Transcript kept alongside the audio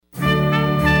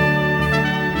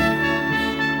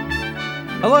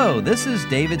Hello, this is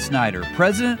David Snyder,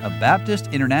 President of Baptist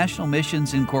International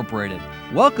Missions Incorporated,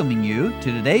 welcoming you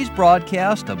to today's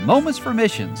broadcast of Moments for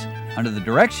Missions under the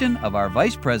direction of our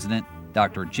Vice President,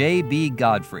 Dr. J.B.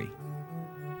 Godfrey.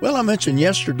 Well, I mentioned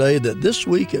yesterday that this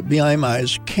week at BIMI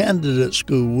is Candidate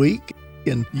School Week.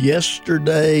 And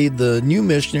yesterday, the new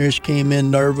missionaries came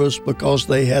in nervous because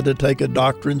they had to take a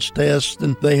doctrines test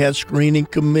and they had screening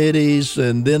committees.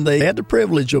 And then they had the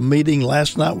privilege of meeting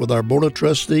last night with our Board of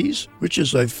Trustees, which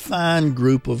is a fine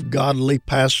group of godly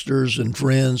pastors and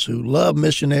friends who love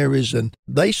missionaries. And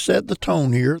they set the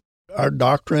tone here. Our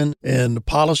doctrine and the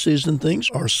policies and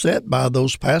things are set by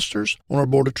those pastors on our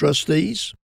Board of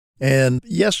Trustees. And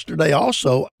yesterday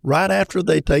also, right after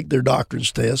they take their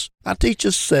doctrines test, I teach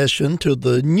a session to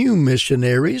the new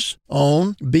missionaries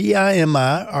on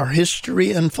BIMI, our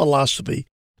history and philosophy.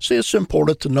 See, it's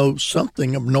important to know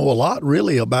a lot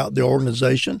really about the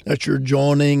organization that you're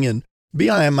joining. And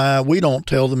BIMI, we don't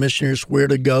tell the missionaries where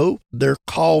to go. They're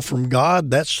called from God,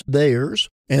 that's theirs,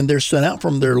 and they're sent out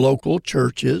from their local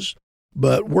churches.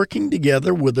 But working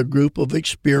together with a group of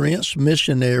experienced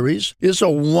missionaries is a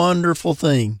wonderful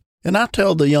thing. And I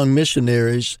tell the young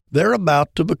missionaries they're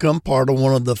about to become part of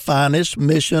one of the finest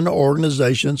mission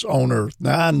organizations on earth.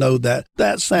 Now, I know that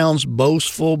sounds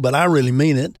boastful, but I really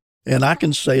mean it. And I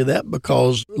can say that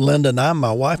because Linda and I,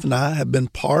 my wife and I, have been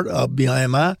part of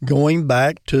BIMI going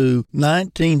back to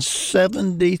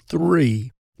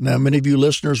 1973. Now, many of you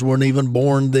listeners weren't even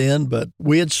born then, but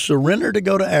we had surrendered to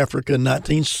go to Africa in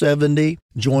 1970,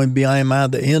 joined BIMI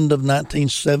at the end of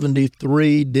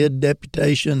 1973, did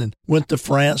deputation and went to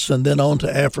France and then on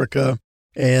to Africa.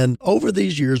 And over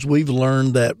these years, we've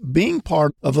learned that being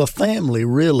part of a family,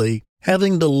 really,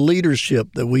 having the leadership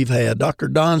that we've had, Dr.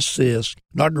 Don Sisk,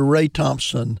 Dr. Ray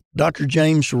Thompson, Dr.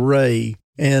 James Ray,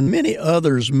 and many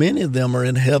others, many of them are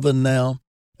in heaven now.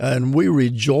 And we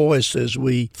rejoice as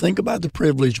we think about the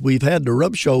privilege we've had to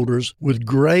rub shoulders with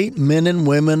great men and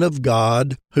women of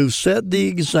God who've set the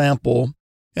example.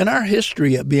 And our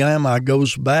history at BIMI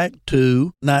goes back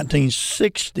to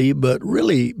 1960, but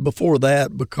really before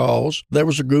that, because there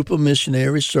was a group of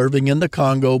missionaries serving in the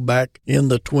Congo back in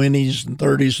the 20s and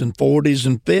 30s and 40s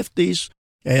and 50s.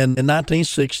 And in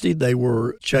 1960, they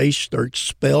were chased or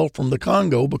expelled from the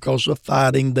Congo because of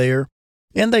fighting there.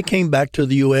 And they came back to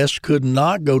the U.S., could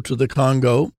not go to the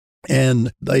Congo,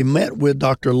 and they met with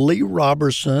Dr. Lee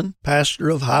Robertson, pastor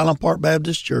of Highland Park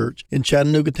Baptist Church in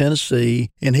Chattanooga, Tennessee,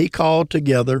 and he called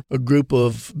together a group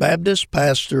of Baptist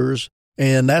pastors,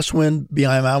 and that's when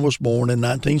BIMI was born in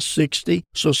 1960.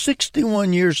 So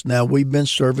 61 years now we've been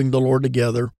serving the Lord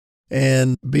together,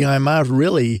 and BIMI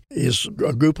really is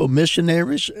a group of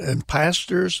missionaries and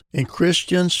pastors and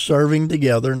Christians serving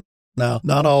together. Now,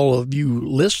 not all of you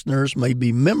listeners may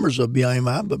be members of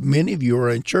BIMI, but many of you are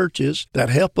in churches that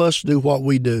help us do what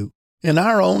we do. In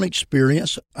our own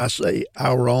experience, I say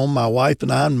our own, my wife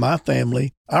and I and my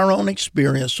family, our own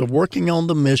experience of working on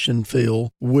the mission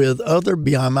field with other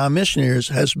BIMI missionaries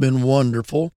has been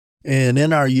wonderful. And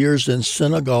in our years in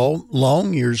Senegal,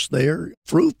 long years there,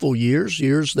 fruitful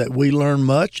years that we learned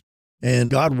much.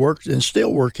 And God worked and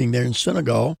still working there in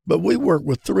Senegal. But we worked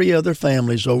with 3 other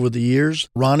families over the years.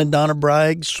 Ron and Donna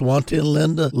Bragg, Swante and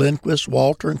Linda Lindquist,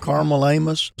 Walter and Carmel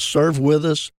Amos served with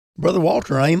us. Brother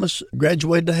Walter Amos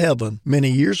graduated to heaven many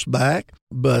years back,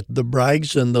 but the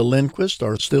Braggs and the Lindquist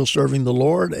are still serving the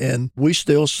Lord, and we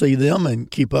still see them and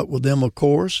keep up with them, of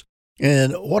course.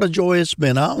 And what a joy it's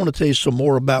been. I want to tell you some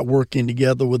more about working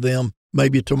together with them,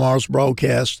 maybe tomorrow's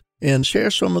broadcast, and share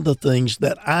some of the things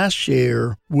that I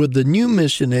share with the new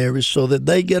missionaries so that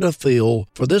they get a feel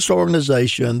for this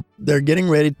organization. They're getting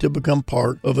ready to become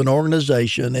part of an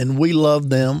organization, and we love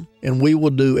them, and we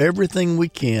will do everything we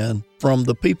can, from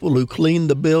the people who clean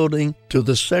the building to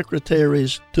the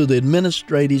secretaries to the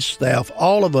administrative staff.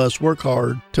 All of us work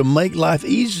hard to make life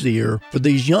easier for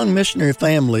these young missionary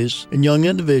families and young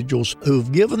individuals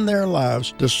who've given their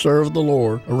lives to serve the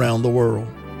Lord around the world.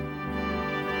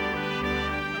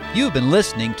 You've been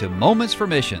listening to Moments for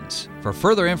Missions. For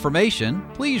further information,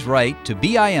 please write to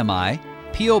BIMI,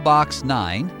 P.O. Box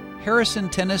 9, Harrison,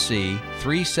 Tennessee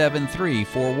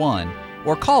 37341,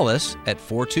 or call us at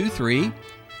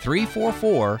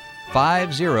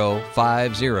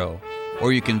 423-344-5050.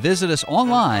 Or you can visit us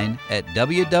online at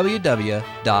www.bimi.org.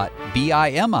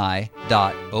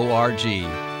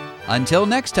 Until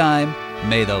next time,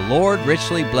 may the Lord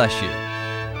richly bless you.